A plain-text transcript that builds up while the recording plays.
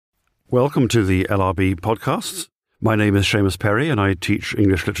Welcome to the LRB podcasts. My name is Seamus Perry and I teach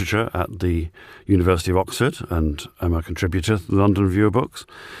English literature at the University of Oxford and I'm a contributor to the London Review of Books.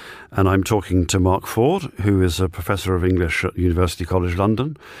 And I'm talking to Mark Ford, who is a professor of English at University College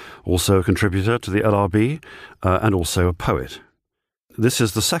London, also a contributor to the LRB and also a poet. This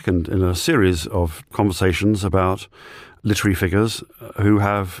is the second in a series of conversations about literary figures who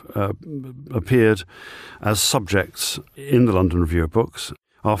have appeared as subjects in the London Review of Books.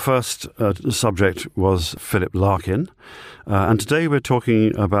 Our first subject was Philip Larkin, and today we're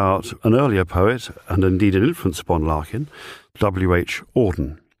talking about an earlier poet, and indeed an influence upon Larkin, W.H.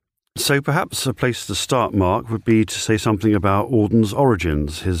 Auden. So perhaps a place to start, Mark, would be to say something about Auden's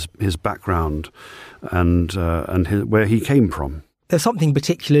origins, his background, and where he came from. There's something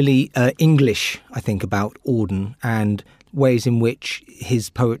particularly English, I think, about Auden and ways in which his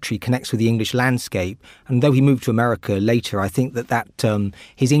poetry connects with the English landscape. And though he moved to America later, I think that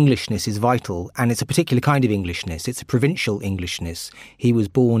his Englishness is vital. And it's a particular kind of Englishness. It's a provincial Englishness. He was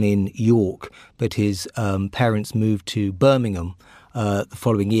born in York, but his parents moved to Birmingham the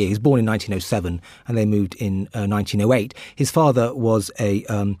following year. He was born in 1907 and they moved in 1908. His father was a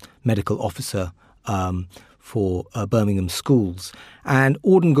medical officer for Birmingham schools. And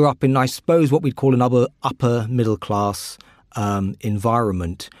Auden grew up in, I suppose, what we'd call an upper middle class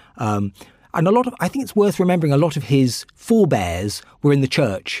environment. And I think it's worth remembering, a lot of his forebears were in the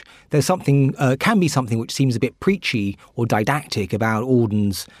church. There's something, can be something which seems a bit preachy or didactic about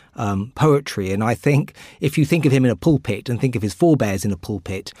Auden's poetry. And I think if you think of him in a pulpit and think of his forebears in a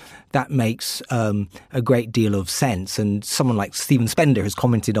pulpit, that makes a great deal of sense. And someone like Stephen Spender has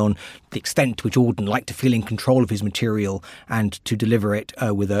commented on the extent to which Auden liked to feel in control of his material and to deliver it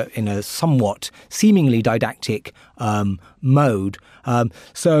in a somewhat seemingly didactic mode.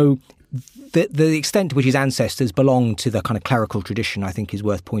 So the extent to which his ancestors belonged to the kind of clerical tradition, I think, is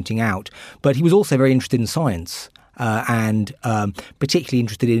worth pointing out. But he was also very interested in science and particularly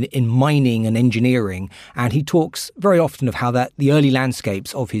interested in mining and engineering. And he talks very often of how that the early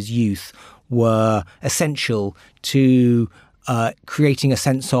landscapes of his youth were essential to creating a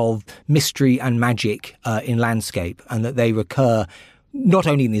sense of mystery and magic in landscape, and that they recur not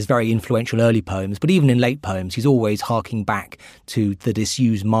only in his very influential early poems, but even in late poems. He's always harking back to the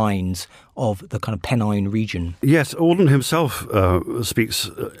disused mines of the kind of Pennine region. Yes, Auden himself speaks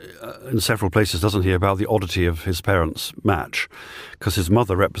in several places, doesn't he, about the oddity of his parents' match, because his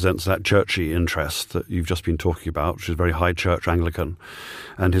mother represents that churchy interest that you've just been talking about, which is very high church Anglican,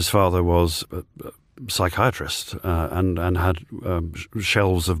 and his father was psychiatrist and had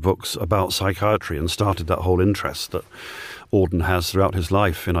shelves of books about psychiatry and started that whole interest that Auden has throughout his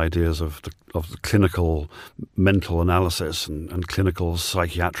life in ideas of the clinical mental analysis and clinical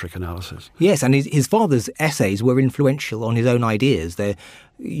psychiatric analysis. Yes, and his father's essays were influential on his own ideas.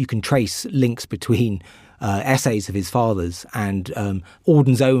 You can trace links between essays of his father's and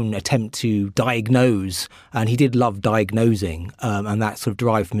Auden's own attempt to diagnose, and he did love diagnosing, and that sort of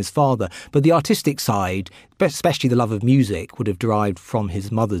derived from his father. But the artistic side, especially the love of music, would have derived from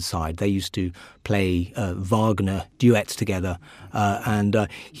his mother's side. They used to play Wagner duets together, and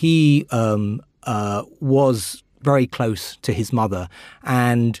he was very close to his mother,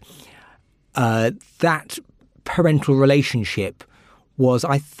 and that parental relationship was,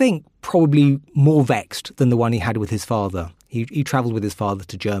 I think, probably more vexed than the one he had with his father. He travelled with his father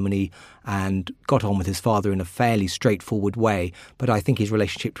to Germany and got on with his father in a fairly straightforward way, but I think his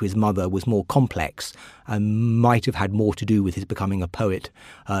relationship to his mother was more complex and might have had more to do with his becoming a poet,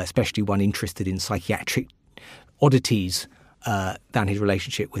 especially one interested in psychiatric oddities, than his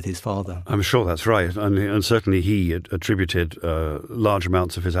relationship with his father. I'm sure that's right. And certainly he attributed large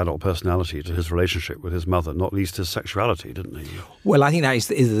amounts of his adult personality to his relationship with his mother, not least his sexuality, didn't he? Well, I think that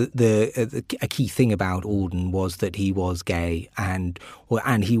is a key thing about Auden, was that he was gay, and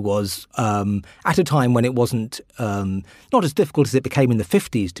he was at a time when it wasn't not as difficult as it became in the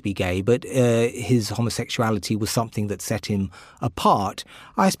 50s to be gay, but his homosexuality was something that set him apart.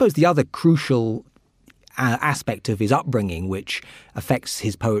 I suppose the other crucial aspect of his upbringing, which affects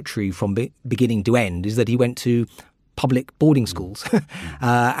his poetry from beginning to end, is that he went to public boarding schools.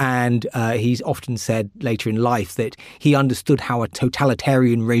 And he's often said later in life that he understood how a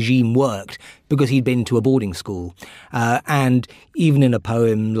totalitarian regime worked because he'd been to a boarding school. And even in a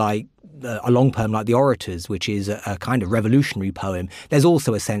poem like a long poem like The Orators, which is a kind of revolutionary poem, there's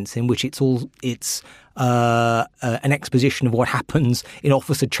also a sense in which it's an exposition of what happens in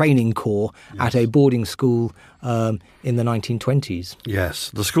officer training corps at a boarding school in the 1920s.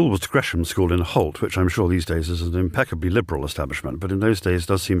 Yes, the school was Gresham School in Holt, which I'm sure these days is an impeccably liberal establishment, but in those days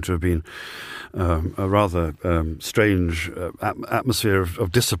does seem to have been a rather strange atmosphere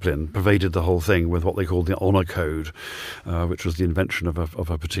of discipline pervaded the whole thing, with what they called the honour code, which was the invention of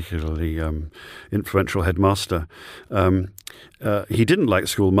a particularly influential headmaster. He didn't like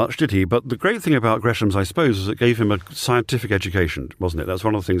school much, did he? But the great thing about Gresham's, I suppose, was it gave him a scientific education, wasn't it? That's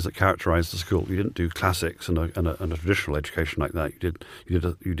one of the things that characterised the school. You didn't do classics and a traditional education like that.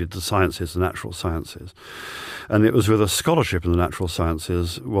 You did the sciences, the natural sciences. And it was with a scholarship in the natural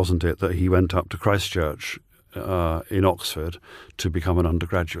sciences, wasn't it, that he went up to Christchurch in Oxford to become an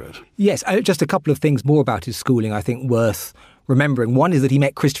undergraduate? Yes, just a couple of things more about his schooling I think worth remembering. One is that he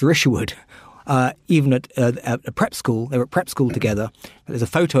met Christopher Isherwood, even at a prep school. They were at prep school together. There's a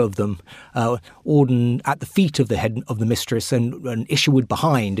photo of them, Auden at the feet of the head of the mistress and Isherwood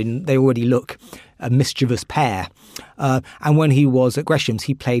behind, and they already look a mischievous pair. And when he was at Gresham's,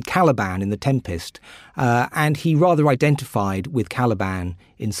 he played Caliban in The Tempest, and he rather identified with Caliban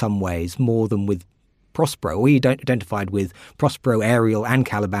in some ways more than with Prospero. We identified with Prospero, Ariel and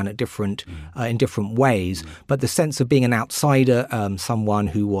Caliban at in different ways, but the sense of being an outsider, someone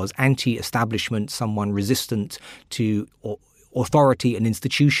who was anti-establishment, someone resistant to authority and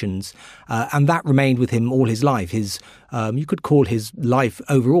institutions, and that remained with him all his life. You could call his life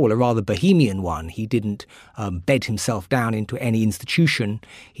overall a rather bohemian one. He didn't bed himself down into any institution.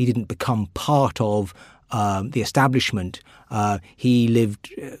 He didn't become part of the establishment. He lived,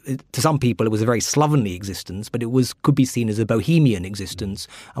 to some people, it was a very slovenly existence, but it could be seen as a bohemian existence,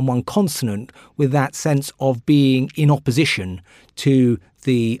 and one consonant with that sense of being in opposition to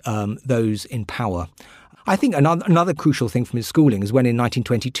those in power. I think another crucial thing from his schooling is when in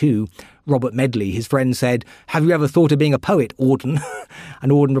 1922, Robert Medley, his friend, said, "Have you ever thought of being a poet, Auden?"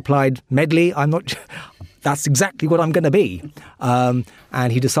 And Auden replied, "Medley, I'm not... That's exactly what I'm going to be." And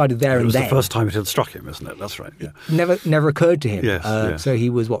he decided there and then. It was the first time it had struck him, isn't it? That's right. Yeah. Never occurred to him. Yes. So he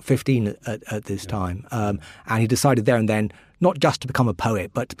was, 15 at this time. And he decided there and then not just to become a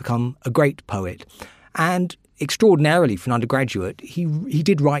poet, but to become a great poet. And extraordinarily for an undergraduate, he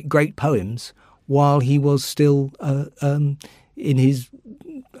did write great poems while he was still in his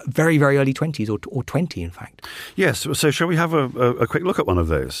very, very early 20s, or 20, in fact. Yes, so shall we have a quick look at one of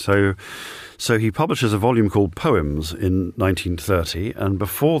those? So he publishes a volume called Poems in 1930, and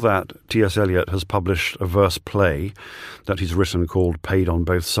before that, T.S. Eliot has published a verse play that he's written called Paid on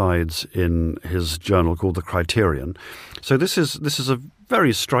Both Sides in his journal called The Criterion. So this is a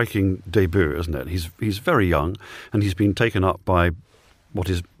very striking debut, isn't it? He's very young, and he's been taken up by what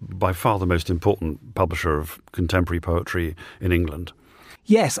is by far the most important publisher of contemporary poetry in England.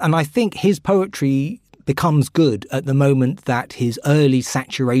 Yes, and I think his poetry becomes good at the moment that his early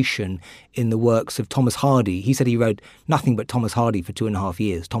saturation in the works of Thomas Hardy. He said he wrote nothing but Thomas Hardy for 2.5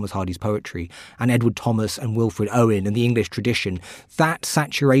 years, Thomas Hardy's poetry, and Edward Thomas and Wilfred Owen and the English tradition. That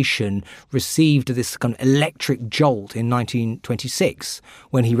saturation received this kind of electric jolt in 1926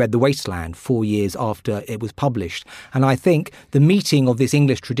 when he read The Wasteland 4 years after it was published. And I think the meeting of this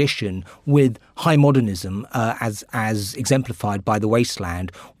English tradition with high modernism, as exemplified by The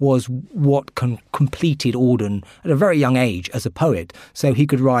Wasteland, was what completed Auden at a very young age as a poet. So he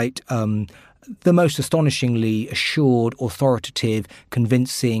could write the most astonishingly assured, authoritative,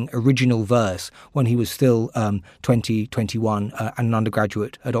 convincing, original verse when he was still 21 and an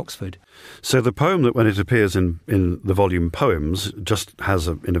undergraduate at Oxford. So the poem that, when it appears in the volume Poems, just has,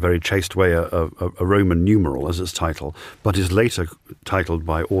 in a very chaste way, a Roman numeral as its title, but is later titled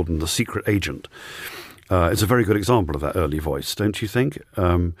by Auden The Secret Agent. It's a very good example of that early voice, don't you think?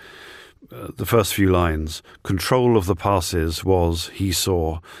 The first few lines: "Control of the passes was, he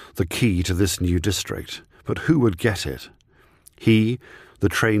saw, the key to this new district. But who would get it? He, the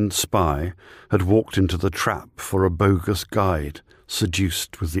trained spy, had walked into the trap for a bogus guide,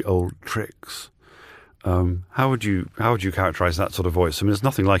 seduced with the old tricks." How would you characterise that sort of voice? I mean, there's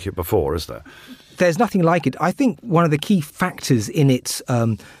nothing like it before, is there? There's nothing like it. I think one of the key factors in its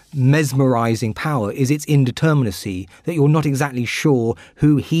mesmerising power is its indeterminacy, that you're not exactly sure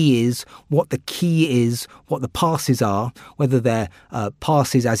who he is, what the key is, what the passes are, whether they're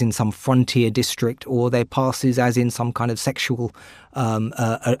passes as in some frontier district or they're passes as in some kind of sexual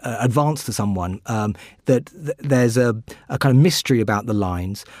advance to someone. There's a kind of mystery about the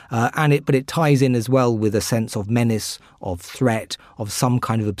lines, but it ties in as well with a sense of menace, of threat, of some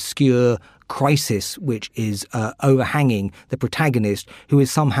kind of obscure crisis which is overhanging the protagonist, who is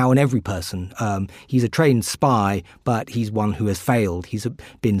somehow somehow in every person. He's a trained spy, but he's one who has failed. He's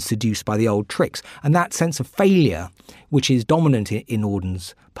been seduced by the old tricks. And that sense of failure, which is dominant in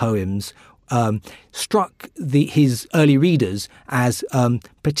Auden's poems, struck his early readers as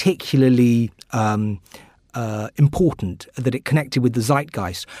particularly important, that it connected with the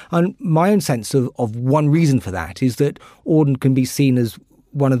zeitgeist. And my own sense of one reason for that is that Auden can be seen as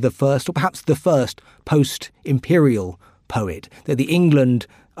one of the first, or perhaps the first, post-imperial poet. That the England,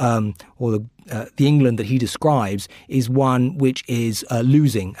 the England that he describes, is one which is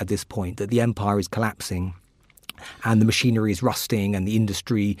losing at this point, that the empire is collapsing, and the machinery is rusting, and the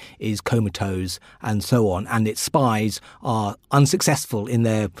industry is comatose, and so on. And its spies are unsuccessful in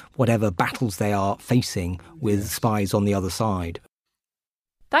their whatever battles they are facing with spies on the other side.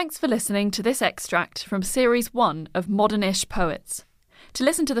 Thanks for listening to this extract from Series 1 of Modernish Poets. To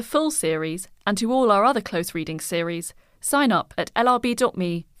listen to the full series and to all our other close reading series, sign up at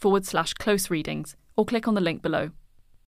lrb.me/close readings or click on the link below.